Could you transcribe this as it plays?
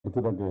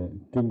அடுத்ததாக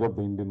king of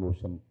the Indian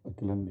ocean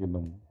Akilan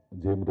என்னும்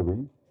ஜெயம் ரவி.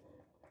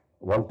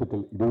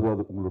 வாழ்த்துக்கள்.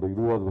 உங்களுடைய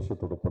 20வது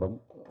வருஷத்தோட படம்.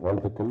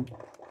 வாழ்த்துக்கள்.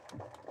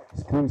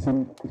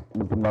 ஸ்கிரீன்ஸின்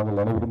மற்றும்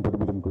நாங்கள் அனைவரும்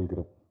பெருமிதம்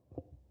கொள்கிறோம்.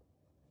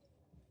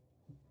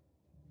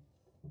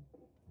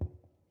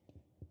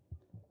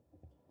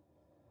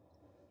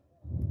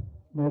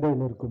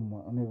 மேடையில் இருக்கும்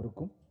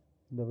அனைவருக்கும்,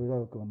 இந்த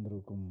விழாவுக்கு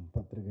வந்திருக்கும்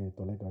பத்திரிகை,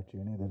 தொலைக்காட்சி,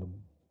 இணையதளம்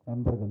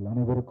நண்பர்கள்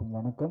அனைவருக்கும்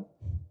வணக்கம்.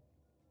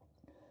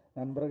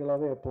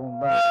 நண்பர்களாகவே எப்பவும்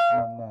தான்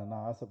இருக்கணும்னு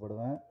நான்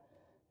ஆசைப்படுவேன்.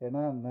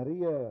 ஏன்னா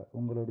நிறைய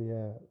உங்களுடைய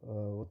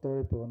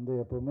ஒத்துழைப்பு வந்து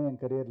எப்போவுமே என்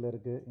கரியரில்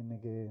இருக்குது.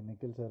 இன்றைக்கி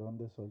நிக்கில் சார்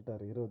வந்து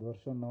சொல்லிட்டார் 20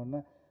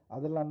 வருஷம்னோடனே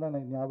அதெல்லாம் தான்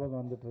எனக்கு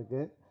ஞாபகம்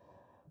வந்துட்டுருக்கு.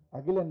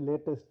 அகிலன்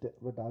லேட்டஸ்ட்டு,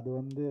 பட் அது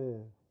வந்து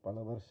பல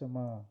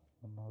வருஷமாக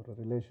நம்ம ஒரு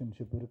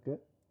ரிலேஷன்ஷிப் இருக்குது.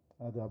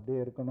 அது அப்படியே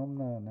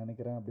இருக்கணும்னு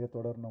நினைக்கிறேன், அப்படியே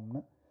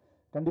தொடரணும்னு.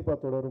 கண்டிப்பாக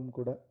தொடரும்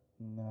கூட.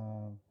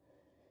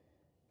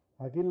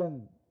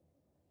 அகிலன்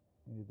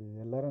இது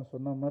எல்லாரும்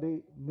சொன்ன மாதிரி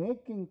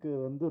மேக்கிங்க்கு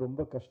வந்து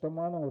ரொம்ப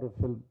கஷ்டமான ஒரு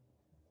ஃபில்ம்.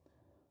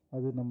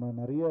 அது நம்ம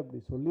நிறைய அப்படி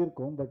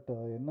சொல்லியிருக்கோம். பட்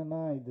என்னென்னா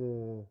இது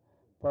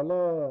பல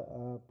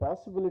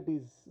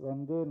பாசிபிலிட்டிஸ்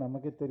வந்து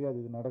நமக்கே தெரியாது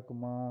இது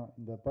நடக்குமா.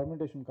 இந்த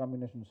பர்மிட்டேஷன்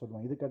காம்பினேஷன்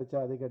சொல்லுவோம். இது கிடைச்சா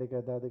அது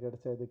கிடைக்காது, அது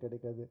கிடைச்சா இது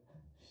கிடைக்காது,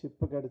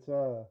 ஷிப்பு கிடைச்சா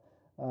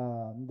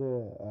வந்து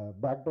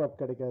பேக்ட்ராப்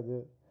கிடைக்காது,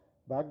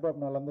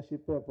 பேக்ட்ராப்னால அந்த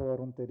ஷிப்பு எப்போ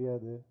வரும்னு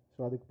தெரியாது.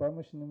 ஸோ அதுக்கு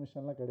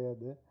பர்மிஷன்லாம்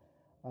கிடையாது.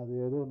 அது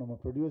ஏதோ நம்ம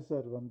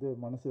ப்ரொடியூசர் வந்து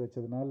மனசு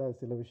வச்சதுனால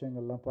சில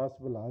விஷயங்கள்லாம்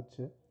பாசிபிள்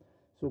ஆச்சு.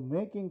 ஸோ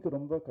மேக்கிங்க்கு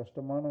ரொம்ப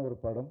கஷ்டமான ஒரு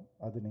படம்.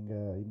 அது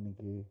நீங்கள்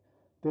இன்றைக்கி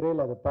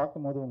திரையில் அதை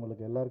பார்க்கும்போது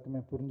உங்களுக்கு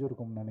எல்லாருக்குமே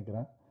புரிஞ்சிருக்கும்னு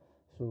நினைக்கிறேன்.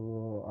 ஸோ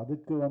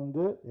அதுக்கு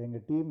வந்து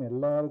எங்கள் டீம்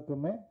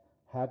எல்லாருக்குமே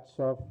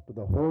hats off to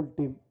the whole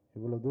team.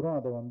 இவ்வளோ தூரம்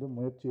அதை வந்து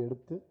முயற்சி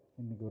எடுத்து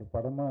இன்றைக்கி ஒரு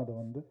படமாக அதை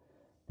வந்து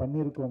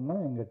பண்ணியிருக்கோம்னா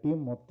எங்கள்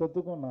டீம்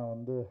மொத்தத்துக்கும் நான்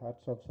வந்து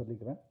ஹேட்ஸ் ஆஃப்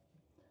சொல்லிக்கிறேன்.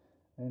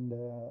 அண்டு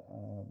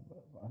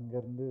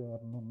அங்கேருந்து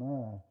வரணுன்னா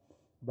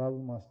பாபு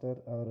மாஸ்டர்,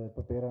 அவர்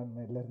இப்போ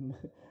பேராண்மையிலேருந்து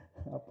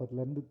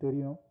அப்போதுலேருந்து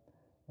தெரியும்.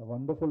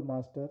 Wonderful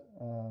master.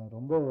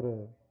 ரொம்ப ஒரு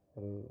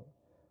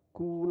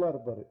கூலாக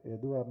இருப்பார்.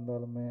 எதுவாக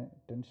இருந்தாலுமே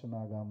டென்ஷன்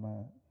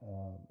ஆகாமல்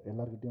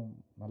எல்லார்கிட்டையும்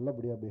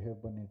நல்லபடியாக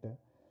பிஹேவ் பண்ணிவிட்டு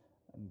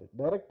அண்டு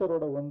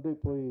டைரக்டரோட ஒன்றி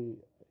போய்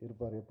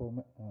இருப்பார்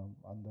எப்போவுமே.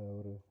 அந்த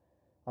ஒரு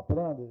அப்போ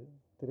தான் அது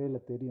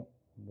திரையில் தெரியும்.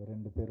 இந்த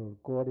 2 பேர் ஒரு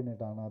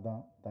கோஆர்டினேட் ஆனால்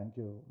தான்.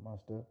 Thank you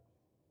master.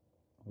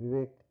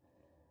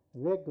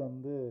 விவேக்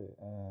வந்து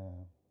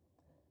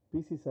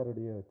பிசி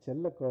சாருடைய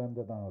செல்ல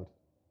குழந்தை தான்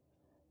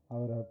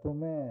அவர்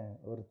எப்போவுமே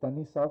ஒரு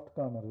தனி சாஃப்ட்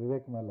கார்னர்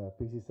விவேக் மேலே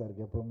பிசி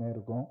சாருக்கு எப்போவுமே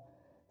இருக்கும்.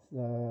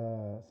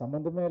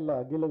 சம்மந்தமே இல்லை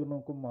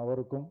அகிலனுக்கும்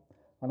அவருக்கும்.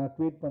 ஆனால்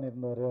ட்வீட்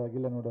பண்ணியிருந்தார்.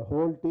 அகிலனோட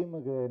ஹோல்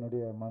டீமுக்கு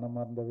என்னுடைய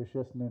மனமார்ந்த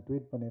விஷயஸ்னு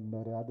ட்வீட்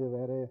பண்ணியிருந்தார். அது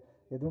வேறு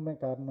எதுவுமே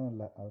காரணம்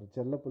இல்லை, அவர்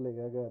செல்ல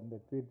பிள்ளைக்காக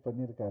அந்த ட்வீட்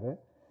பண்ணியிருக்காரு.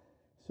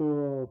 ஸோ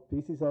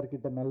பிசி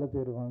சார்கிட்ட நல்ல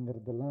பேர்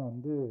வாங்கிறதெல்லாம்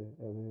வந்து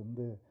அது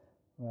வந்து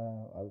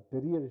அது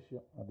பெரிய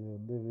விஷயம். அது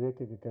வந்து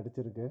விவேக்குக்கு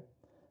கிடச்சிருக்கு.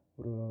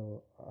 ஒரு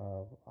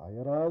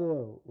அயராத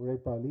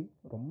உழைப்பாளி,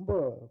 ரொம்ப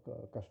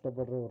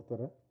கஷ்டப்படுற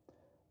ஒருத்தர்.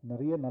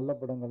 நிறைய நல்ல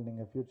படங்கள்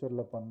நீங்கள்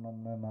ஃப்யூச்சரில்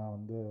பண்ணணும்னு நான்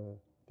வந்து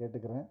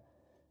கேட்டுக்கிறேன்.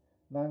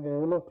 நாங்கள்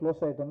எவ்வளோ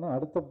க்ளோஸ் ஆகிட்டோம்னா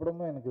அடுத்த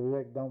படமும் எனக்கு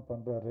விவேக் தான்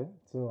பண்ணுறாரு.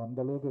 ஸோ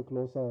அந்தளவுக்கு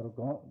க்ளோஸாக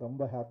இருக்கும்.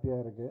 ரொம்ப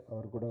ஹாப்பியாக இருக்குது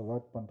அவர் கூட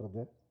ஒர்க்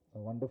பண்ணுறது.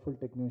 Wonderful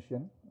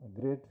technician,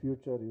 great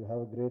future. You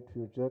have a great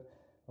future.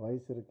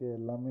 வயசு இருக்குது,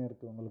 எல்லாமே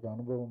இருக்குது, உங்களுக்கு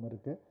அனுபவம்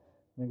இருக்குது.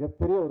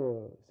 மிகப்பெரிய ஒரு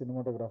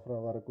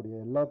சினிமாட்டோகிராஃபராக வரக்கூடிய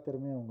எல்லா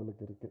திறமையும்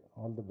உங்களுக்கு இருக்குது.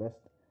 All the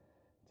best.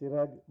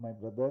 Chirag, my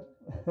brother.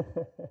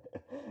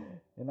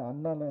 ஏன்னா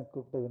அண்ணான்னு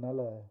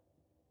கூப்பிட்டதுனால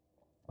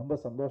ரொம்ப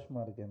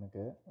சந்தோஷமாக இருக்குது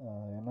எனக்கு.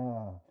 ஏன்னா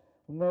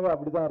உண்மையாகவே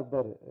அப்படி தான்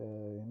இருப்பார்.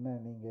 என்ன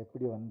நீங்கள்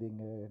எப்படி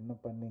வந்தீங்க, என்ன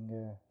பண்ணீங்க,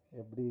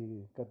 எப்படி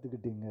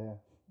கற்றுக்கிட்டீங்க,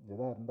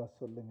 எதாக இருந்தால்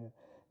சொல்லுங்கள்,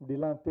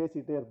 இப்படிலாம்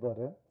பேசிகிட்டே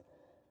இருப்பார்.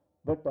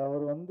 பட்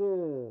அவர் வந்து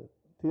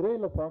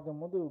திரையில்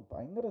பார்க்கும்போது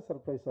பயங்கர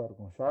சர்ப்ரைஸாக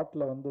இருக்கும்.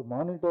 ஷார்ட்டில் வந்து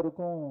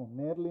மானிட்டருக்கும்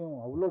நேர்லேயும்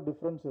அவ்வளோ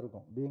டிஃப்ரென்ஸ்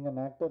இருக்கும். பீயிங்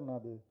அன் ஆக்டர் நான்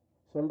அது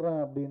சொல்கிறேன்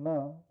அப்படின்னா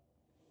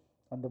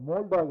அந்த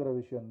மோல்ட் ஆகிற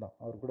விஷயந்தான்.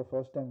 அவர் கூட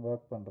ஃபர்ஸ்ட் டைம்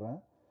ஒர்க் பண்ணுறேன்.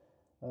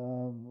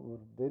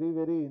 ஒரு வெரி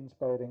வெரி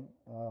இன்ஸ்பைரிங்.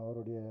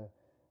 அவருடைய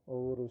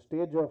ஒரு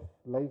ஸ்டேஜ் ஆஃப்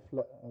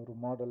லைஃப்பில் ஒரு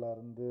மாடலாக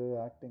இருந்து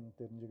ஆக்டிங்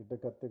தெரிஞ்சுக்கிட்டு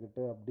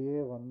கற்றுக்கிட்டு அப்படியே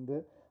வந்து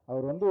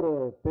அவர் வந்து ஒரு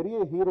பெரிய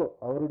ஹீரோ.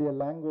 அவருடைய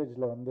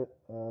லாங்குவேஜில் வந்து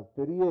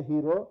பெரிய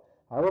ஹீரோ.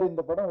 அவர்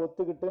இந்த படம்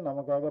ஒத்துக்கிட்டு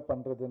நமக்காக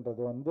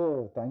பண்ணுறதுன்றது வந்து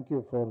thank you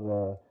for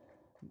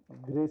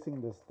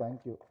grazing this.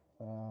 Thank you.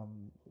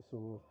 So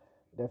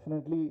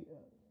definitely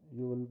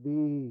you will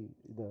be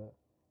the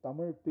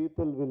Tamil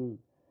people will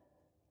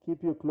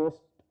keep you close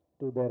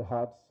to their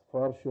hearts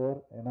for sure.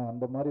 ஏன்னா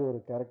அந்த மாதிரி ஒரு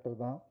கேரக்டர்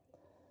தான்.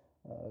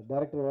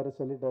 டைரக்டர் வேறு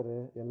சொல்லிட்டாரு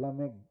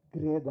எல்லாமே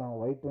கிரே தான்,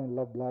 ஒயிட்டும்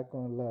இல்லை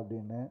பிளாக்கும் இல்லை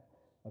அப்படின்னு.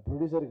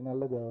 ப்ரொடியூசருக்கு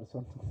நல்லது அவர்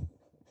சொன்ன.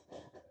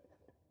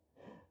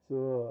 ஸோ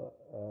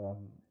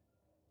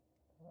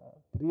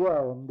பிரியா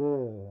வந்து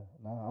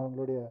நான்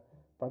அவங்களுடைய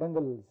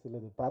படங்கள்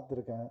சிலது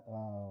பார்த்துருக்கேன்.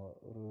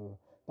 ஒரு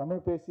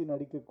தமிழ் பேசி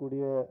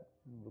நடிக்கக்கூடிய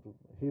ஒரு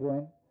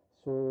ஹீரோயின்.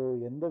 ஸோ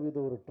எந்த வித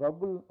ஒரு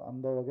ட்ரபுள்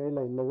அந்த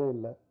வகையில் இல்லவே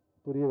இல்லை.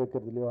 புரிய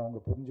வைக்கிறதுலையோ அவங்க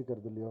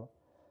புரிஞ்சுக்கிறதுலையோ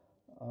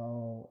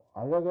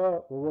அழகாக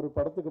ஒவ்வொரு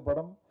படத்துக்கு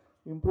படம்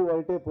இம்ப்ரூவ்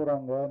ஆகிட்டே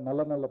போகிறாங்க.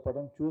 நல்ல நல்ல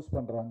படம் சூஸ்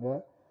பண்ணுறாங்க.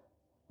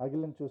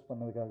 அகிலன் சூஸ்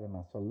பண்ணதுக்காக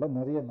நான் சொல்ல,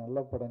 நிறைய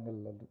நல்ல படங்கள்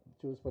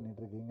சூஸ்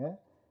பண்ணிகிட்ருக்கீங்க.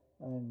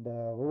 அண்ட்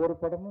ஒவ்வொரு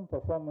படமும்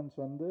பெர்ஃபார்மன்ஸ்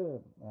வந்து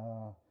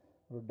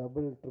ஒரு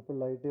டபுள்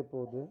ட்ரிபிள் ஆகிட்டே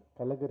போகுது,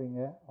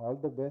 கலக்குறீங்க.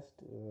 ஆல் தி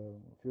பெஸ்ட்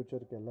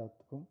ஃப்யூச்சருக்கு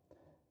எல்லாத்துக்கும்.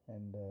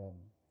 அண்ட்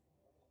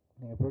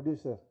நீங்கள்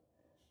ப்ரொடியூசர்,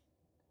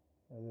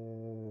 அது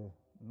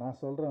நான்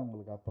சொல்கிறேன்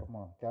உங்களுக்கு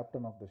அப்புறமா.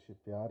 கேப்டன் ஆஃப் த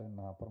ஷிப் யாருன்னு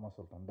நான் அப்புறமா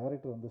சொல்கிறேன்.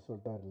 டைரக்டர் வந்து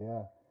சொல்லிட்டார் இல்லையா,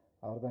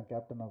 அவர் தான்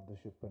கேப்டன் ஆஃப் த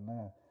ஷிப்புன்னு.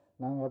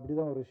 நாங்கள் அப்படி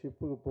தான் ஒரு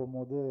ஷிப்புக்கு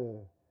போகும்போது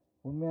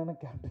உண்மையான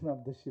கேப்டன்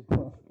ஆஃப் த ஷிப்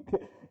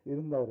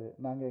இருந்தார்.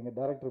 நாங்கள் எங்கள்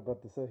டைரக்டர்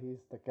பார்த்து, sir he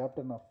is the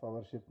captain of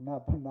our ஷிப்னா,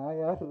 அப்போ நான்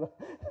யார்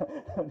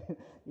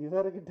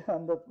இவர்கிட்ட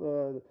அந்த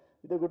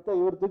இதை கொடுத்தா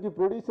இவர் தூக்கி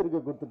ப்ரொடியூசருக்கு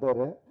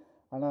கொடுத்துட்டாரு.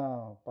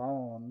 ஆனால்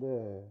பாவம் வந்து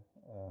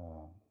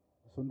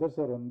சுந்தர்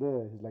சார் வந்து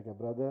இஸ் லைக் எ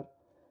பிரதர்.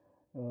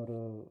 ஒரு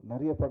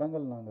நிறைய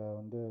படங்கள் நாங்கள்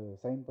வந்து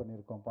சைன்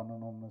பண்ணியிருக்கோம்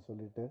பண்ணணும்னு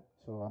சொல்லிட்டு.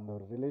 ஸோ அந்த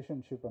ஒரு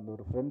ரிலேஷன்ஷிப், அந்த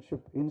ஒரு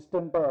ஃப்ரெண்ட்ஷிப்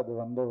இன்ஸ்டண்ட்டாக அது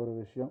வந்த ஒரு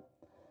விஷயம்.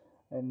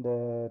 அண்டு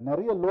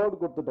நிறைய லோடு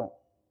கொடுத்துட்டோம்.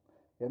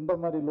 எந்த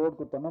மாதிரி லோடு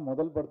கொடுத்தோன்னா,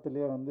 முதல்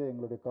படத்துலேயே வந்து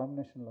எங்களுடைய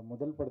காம்பினேஷனில்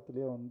முதல்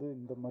படத்துலேயே வந்து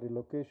இந்த மாதிரி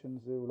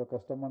லொக்கேஷன்ஸு, இவ்வளோ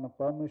கஷ்டமான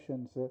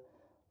பர்மிஷன்ஸு,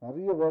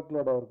 நிறைய ஒர்க்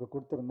லோடு அவருக்கு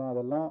கொடுத்துருந்தோம்.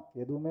 அதெல்லாம்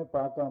எதுவுமே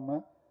பார்க்காம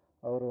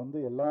அவர் வந்து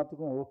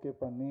எல்லாத்துக்கும் ஓகே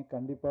பண்ணி,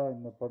 கண்டிப்பாக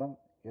இந்த படம்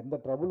எந்த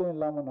ட்ரபுளும்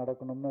இல்லாமல்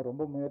நடக்கணும்னு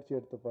ரொம்ப முயற்சி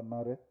எடுத்து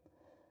பண்ணார்.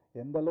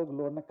 எந்த அளவுக்கு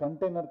லோடுனா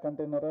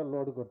கண்டெய்னராக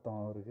லோடு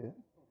கொடுத்தோம் அவருக்கு.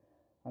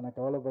 ஆனால்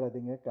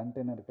கவலைப்படாதீங்க,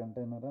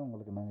 கண்டெய்னராக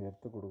உங்களுக்கு நாங்கள்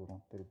எடுத்து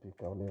கொடுக்குறோம், திருப்பி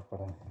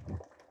கவலையப்படாதீங்க.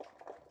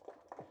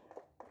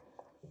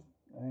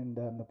 அண்ட்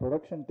அந்த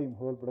production team,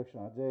 whole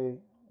production, Ajay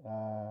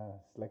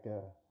it's like அ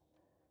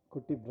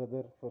குட்டி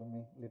brother for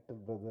me,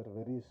 little brother,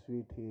 very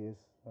sweet he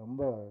is.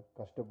 ரொம்ப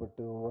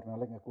கஷ்டப்பட்டு ஒவ்வொரு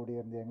நாளும் எங்கள்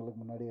கூடிய இருந்து எங்களுக்கு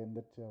முன்னாடி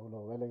எழுந்திரிச்சு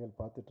அவ்வளோ வேலைகள்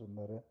பார்த்துட்டு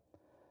இருந்தார்.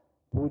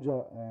 பூஜா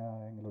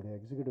எங்களுடைய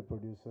எக்ஸிக்யூட்டிவ்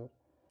ப்ரொடியூசர்,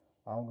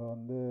 அவங்க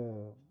வந்து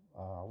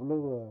அவ்வளோ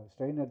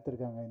ஸ்ட்ரெயின்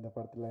எடுத்திருக்காங்க இந்த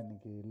படத்தில்.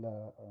 இன்றைக்கி இல்லை,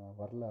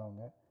 வரல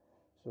அவங்க.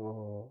 ஸோ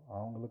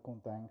அவங்களுக்கும்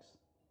தேங்க்ஸ்.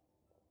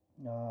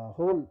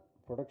 ஹோல்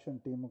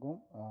ப்ரொடக்ஷன்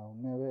டீமுக்கும்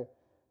உண்மையாகவே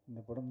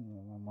இந்த படம்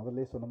நான்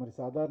முதல்ல சொன்ன மாதிரி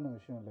சாதாரண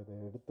விஷயம் இல்லை இதை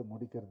எடுத்து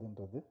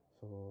முடிக்கிறதுன்றது.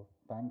 So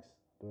thanks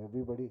to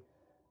everybody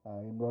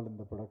involve in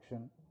the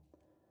production.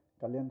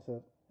 Kalyan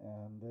sir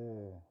வந்து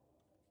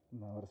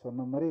அவர்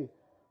சொன்ன மாதிரி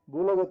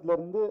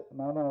பூலோகத்துலேருந்து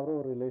நானும் அவரும்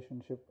ஒரு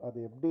ரிலேஷன்ஷிப், அது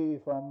எப்படி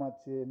ஃபார்ம்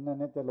ஆச்சு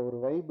என்னன்னே தெரியல, ஒரு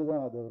வைப்பு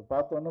தான் அது. ஒரு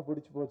பார்த்தோன்னே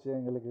பிடிச்சி போச்சு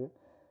எங்களுக்கு.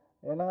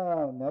 ஏன்னா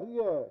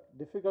நிறைய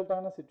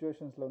டிஃபிகல்ட்டான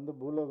சுச்சுவேஷன்ஸில் வந்து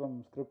பூலோகம்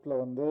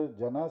ஸ்கிரிப்டில் வந்து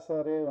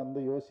ஜனாசாரே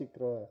வந்து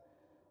யோசிக்கிற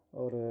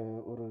ஒரு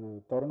ஒரு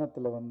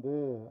தருணத்தில் வந்து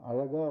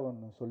அழகாக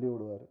ஒன்று சொல்லி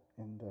விடுவார்,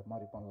 இந்த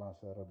மாதிரி பண்ணலாம்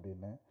சார்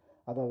அப்படின்னு.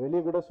 அதை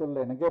வெளியே கூட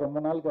சொல்ல, எனக்கே ரொம்ப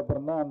நாளுக்கு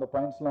அப்புறம் தான் அந்த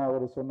பாயிண்ட்ஸ்லாம்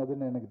அவர்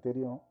சொன்னதுன்னு எனக்கு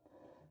தெரியும்.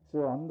 ஸோ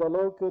அந்த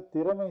அளவுக்கு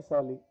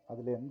திறமைசாலி,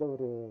 அதில் எந்த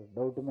ஒரு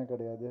டவுட்டுமே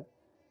கிடையாது.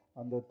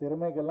 அந்த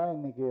திறமைக்கெல்லாம்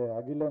இன்றைக்கி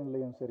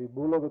அகிலன்லேயும் சரி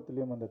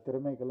பூலோகத்துலேயும் அந்த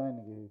திறமைக்கெல்லாம்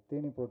இன்றைக்கி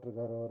தீனி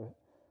போட்டிருக்காரு அவர்.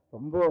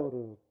 ரொம்ப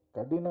ஒரு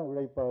கடின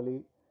உழைப்பாளி,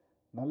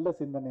 நல்ல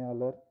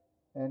சிந்தனையாளர்.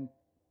 அண்ட்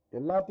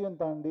எல்லாத்தையும்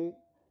தாண்டி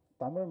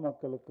தமிழ்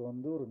மக்களுக்கு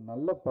வந்து ஒரு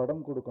நல்ல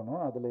படம்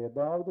கொடுக்கணும், அதில்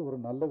ஏதாவது ஒரு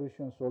நல்ல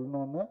விஷயம்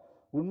சொல்லணும்னு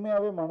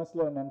உண்மையாகவே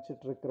மனசில்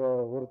நினச்சிட்ருக்கிற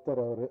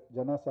ஒருத்தர் அவர்.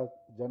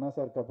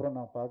 ஜனாசாருக்கு அப்புறம்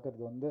நான்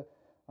பார்க்குறது வந்து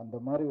அந்த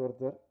மாதிரி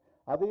ஒருத்தர்.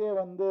 அதையே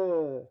வந்து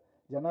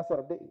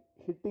ஜனாசார் அப்படியே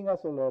ஹிட்டிங்காக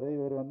சொல்லுவார்,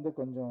 இவர் வந்து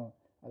கொஞ்சம்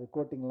அது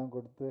கோட்டிங்லாம்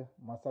கொடுத்து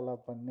மசாலா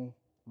பண்ணி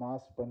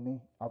மாஸ் பண்ணி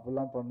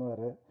அப்படிலாம்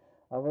பண்ணுவார்.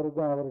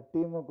 அவருக்கும் அவர்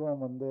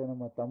டீமுக்கும் வந்து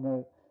நம்ம தமிழ்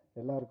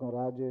எல்லாருக்கும்,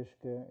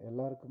 ராஜேஷ்க்கு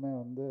எல்லாருக்குமே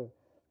வந்து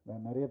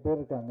நிறைய பேர்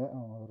இருக்காங்க.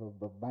 ஒரு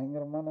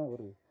பயங்கரமான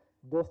ஒரு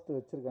தோஸ்து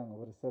வச்சுருக்காங்க,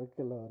 ஒரு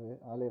சர்க்கிள் அவர்,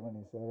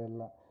 ஆலயமணி சார்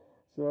எல்லாம்.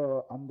 ஸோ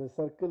அந்த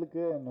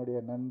சர்க்கிளுக்கு என்னுடைய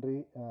நன்றி.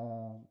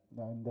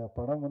 இந்த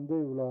படம் வந்து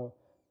இவ்வளோ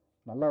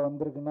நல்லா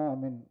வந்திருக்குன்னா, ஐ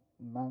மீன்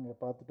நாங்கள்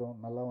பார்த்துட்டோம்,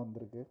 நல்லா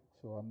வந்திருக்கு.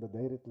 ஸோ அந்த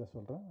தைரியத்தில்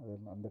சொல்கிறேன், அது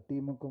அந்த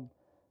டீமுக்கும்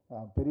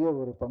பெரிய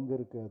ஒரு பங்கு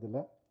இருக்குது அதில்.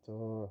 ஸோ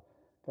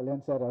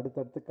கல்யாண் சார்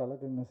அடுத்தடுத்து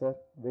கலக்குங்க சார்,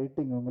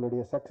 வெயிட்டிங்.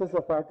 உங்களுடைய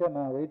சக்ஸஸை பார்க்க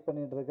நான் வெயிட்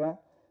பண்ணிகிட்ருக்கேன்.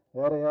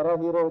 வேறு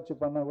யாராவது ஹீரோ வச்சு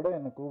பண்ணால் கூட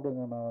என்னை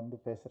கூப்பிடுங்க, நான் வந்து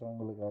பேசுகிறேன்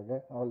உங்களுக்காக.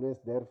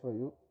 Always there for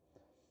you.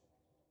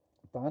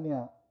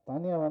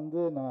 Tania வந்து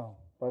நான்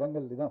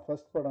படங்கள் இதுதான்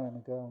ஃபர்ஸ்ட் படம்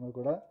எனக்கு அவங்க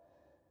கூட.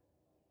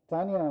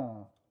 தானியா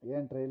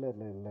ஏன்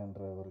ட்ரெய்லரில்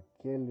இல்லைன்ற ஒரு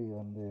கேள்வி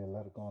வந்து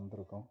எல்லாருக்கும்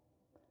வந்திருக்கும்.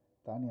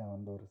 தானியா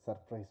வந்து ஒரு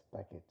சர்ப்ரைஸ்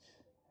பேக்கேஜ்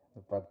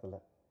இந்த படத்தில்,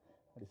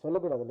 அப்படி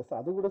சொல்லக்கூடாது இல்லை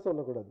சார், அது கூட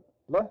சொல்லக்கூடாது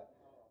இல்லை.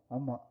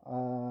 ஆமாம்,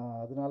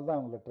 அதனால தான்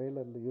அவங்கள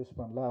ட்ரெய்லரில் யூஸ்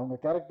பண்ணல. அவங்க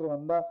கேரக்டர்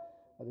வந்தால்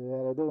அது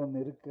வேறு ஏதோ ஒன்று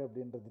இருக்குது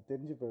அப்படின்றது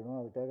தெரிஞ்சு போயிடும்,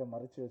 அதுக்காக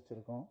மறைச்சி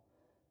வச்சுருக்கோம்.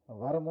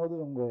 வரும்போது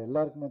உங்கள்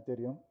எல்லாருக்குமே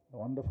தெரியும்,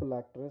 ஒண்டர்ஃபுல்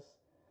ஆக்ட்ரஸ்.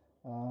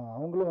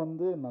 அவங்களும்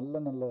வந்து நல்ல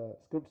நல்ல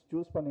ஸ்கிரிப்ட்ஸ்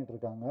சூஸ்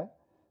பண்ணிகிட்ருக்காங்க,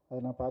 அதை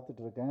நான்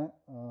பார்த்துட்ருக்கேன்.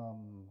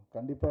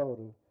 கண்டிப்பாக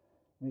ஒரு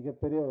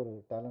மிகப்பெரிய ஒரு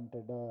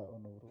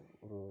டேலண்டடாக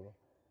ஒரு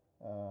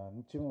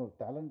நிச்சயமாக ஒரு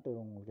டேலண்ட்டு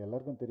உங்களுக்கு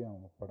எல்லாருக்கும் தெரியும்,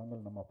 அவங்க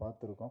படங்கள் நம்ம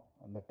பார்த்துருக்கோம்.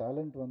 அந்த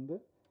டேலண்ட் வந்து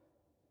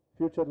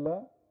ஃப்யூச்சரில்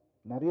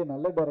நிறைய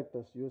நல்ல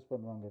டைரக்டர்ஸ் யூஸ்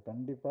பண்ணுவாங்க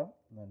கண்டிப்பாக.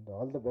 And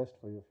all the best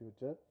for your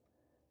future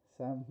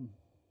சாம்.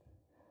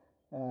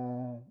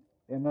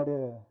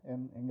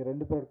 எங்கள்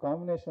ரெண்டு பேரோட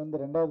காம்பினேஷன்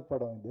வந்து ரெண்டாவது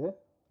படம் இது,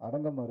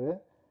 அடங்கமறு.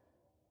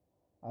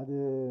 அது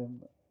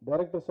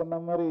டைரக்டர் சொன்ன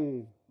மாதிரி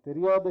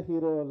தெரியாத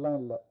ஹீரோ எல்லாம்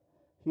இல்லை,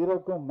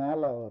 ஹீரோக்கும்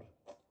மேலே அவர்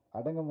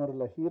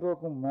அடங்கமருவில்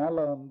ஹீரோக்கும்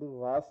மேலே வந்து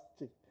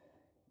வாசிச்சு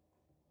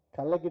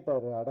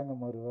கலக்கிட்டார்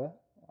அடங்கமருவை.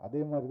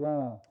 அதே மாதிரி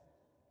தான்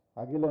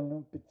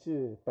அகிலனும் பிச்சு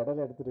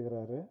பெடல்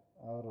எடுத்துருக்கிறாரு.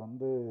 அவர்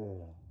வந்து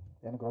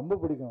எனக்கு ரொம்ப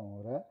பிடிக்கும்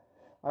அவரை.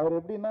 அவர்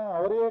எப்படின்னா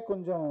அவரையே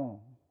கொஞ்சம்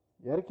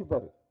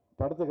இறக்கிப்பார்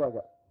படத்துக்காக.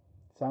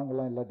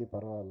 சாங்கெல்லாம் இல்லாட்டி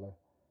பரவாயில்ல,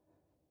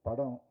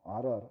 படம்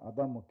ஆர்ஆர்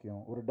அதான்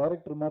முக்கியம். ஒரு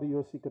டைரக்டர் மாதிரி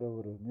யோசிக்கிற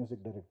ஒரு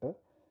மியூசிக் டைரக்டர்.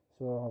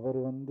 ஸோ அவர்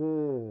வந்து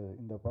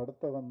இந்த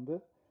படத்தை வந்து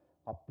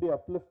அப்படி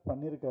அப்லிஃப்ட்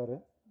பண்ணியிருக்காரு.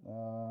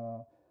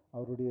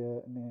 அவருடைய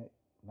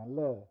நல்ல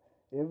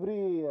எவ்ரி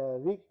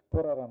வீக்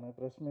போகிறாரான்னு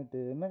ட்ரெஸ் மீட்டு.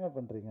 என்னங்க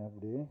பண்ணுறீங்க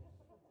அப்படி?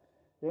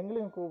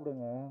 எங்களையும்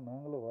கூப்பிடுங்க,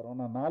 நாங்களும் வரோம்.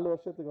 நான் 4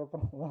 வருஷத்துக்கு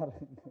அப்புறம்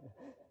வரேங்க.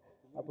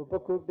 அப்பப்போ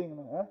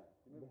கூப்பிட்டீங்கன்னா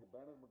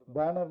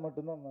பேனர்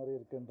மட்டும்தான் மாறி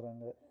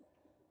இருக்குன்றாங்க,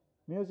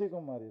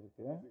 மியூசிக்கும் மாறி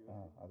இருக்கு.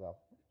 அதான்.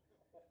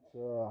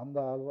 ஸோ அந்த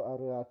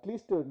அவர்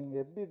அட்லீஸ்ட்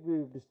நீங்கள் எப்படி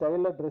இப்படி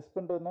ஸ்டைலாக ட்ரெஸ்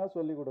பண்ணுறதுனா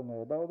சொல்லிக் கொடுங்க,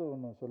 ஏதாவது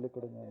ஒன்று சொல்லிக்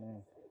கொடுங்கன்னு.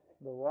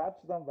 இந்த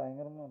வாட்ச் தான்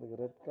பயங்கரமாக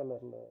இருக்குது ரெட்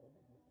கலரில்.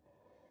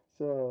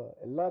 ஸோ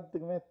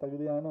எல்லாத்துக்குமே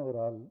தகுதியான ஒரு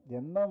ஆள்.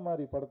 என்ன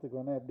மாதிரி படத்துக்கு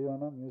வேணால் எப்படி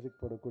வேணால்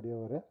மியூசிக்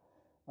போடக்கூடியவர்.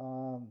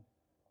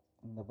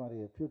 இந்த மாதிரி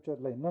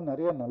ஃப்யூச்சரில் இன்னும்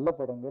நிறைய நல்ல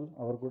படங்கள்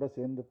அவர் கூட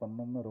சேர்ந்து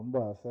பண்ணணும்னு ரொம்ப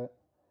ஆசை.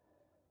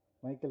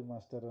 மைக்கேல்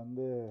மாஸ்டர்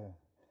வந்து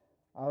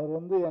அவர்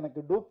வந்து எனக்கு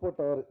டூப்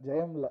போட்டவர்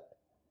ஜெயமில்.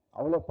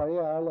 அவ்வளோ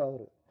பழைய ஆள்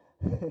அவர்.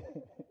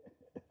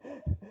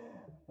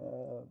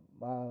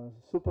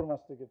 சூப்பர்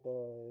மாஸ்டர் கிட்ட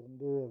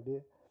இருந்து அப்படியே.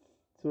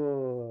 ஸோ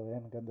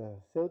எனக்கு அந்த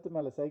செவுத்து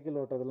மேலே சைக்கிள்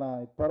ஓட்டுறதெல்லாம்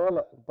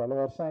பரவாயில்ல, பல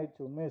வருஷம்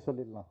ஆயிடுச்சு. உண்மையை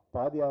சொல்லிடலாம்,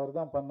 பாதி அவர்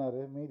தான் பண்ணார்,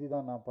 மீதி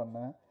தான் நான்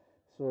பண்ணேன்.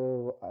 ஸோ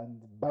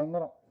அந்த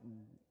பயங்கரம்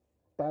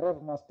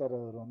டெரர் மாஸ்டர்.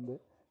 அவர் வந்து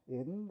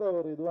எந்த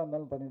ஒரு இதுவாக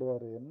இருந்தாலும்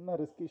பண்ணிவிடுவார், என்ன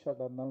ரிஸ்கி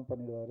ஷாட்டாக இருந்தாலும்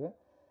பண்ணிவிடுவார்.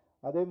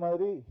 அதே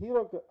மாதிரி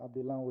ஹீரோக்கு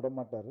அப்படிலாம் விட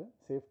மாட்டார்,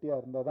 சேஃப்டியாக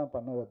இருந்தால் தான்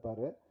பண்ண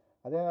வைப்பார்.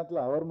 அதே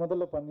நேரத்தில் அவர்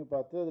முதல்ல பண்ணி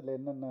பார்த்து அதில்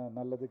என்னென்ன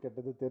நல்லது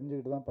கெட்டது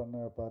தெரிஞ்சுக்கிட்டு தான் பண்ண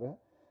வைப்பார்.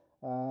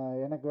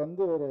 எனக்கு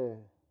வந்து ஒரு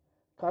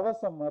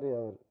கவசம் மாதிரி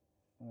அவர்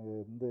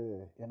வந்து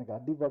எனக்கு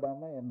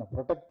அடிபடாமல் என்னை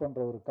ப்ரொடெக்ட்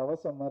பண்ணுற ஒரு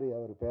கவசம் மாதிரி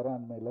அவர்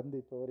பேராண்மையிலேருந்து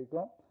இப்போ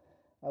வரைக்கும்.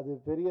 அது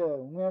பெரிய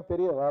உண்மையாக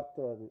பெரிய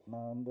வார்த்தை. அது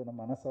நான் வந்து நம்ம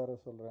மனசார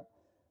சொல்கிறேன்.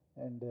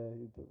 அண்டு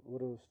இப்போ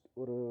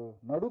ஒரு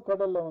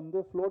நடுக்கடலில் வந்து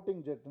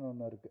ஃப்ளோட்டிங் ஜெட்டுன்னு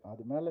ஒன்று இருக்குது,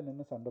 அது மேலே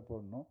நின்று சண்டை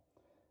போடணும்.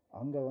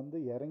 அங்கே வந்து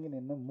இறங்கி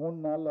நின்று 3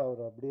 நாளில்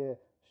அவர் அப்படியே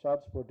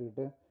ஷார்ட்ஸ்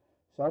போட்டுக்கிட்டு,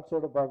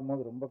 ஷார்ட்ஸோடு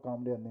பார்க்கும்போது ரொம்ப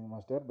காமெடியாக இருந்தீங்க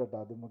மாஸ்டர், பட்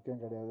அது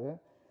முக்கியம் கிடையாது.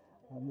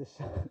 அந்த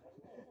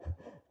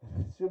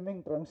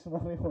ஸ்விம்மிங் ட்ரங்க்ஸ்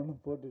மாதிரி ஒன்று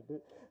போட்டுட்டு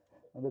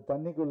அந்த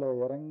தண்ணிக்குள்ளே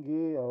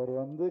இறங்கி அவர்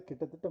வந்து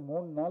கிட்டத்தட்ட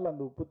 3 நாள்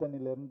அந்த உப்பு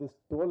தண்ணியிலேருந்து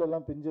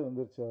தோலெல்லாம் பிஞ்சு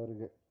வந்துருச்சு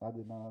அவருக்கு. அது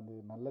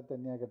நல்ல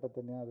தண்ணியாக கெட்ட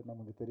தண்ணியாக அது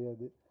நமக்கு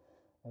தெரியாது.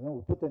 அதுதான்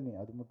உப்பு தண்ணி,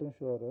 அது மட்டும்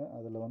ஷுவர்.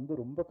 அதில் வந்து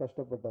ரொம்ப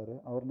கஷ்டப்பட்டார்.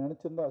 அவர்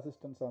நினச்சிருந்தா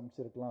அசிஸ்டன்ஸ்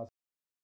அமைச்சிருக்கலாம்,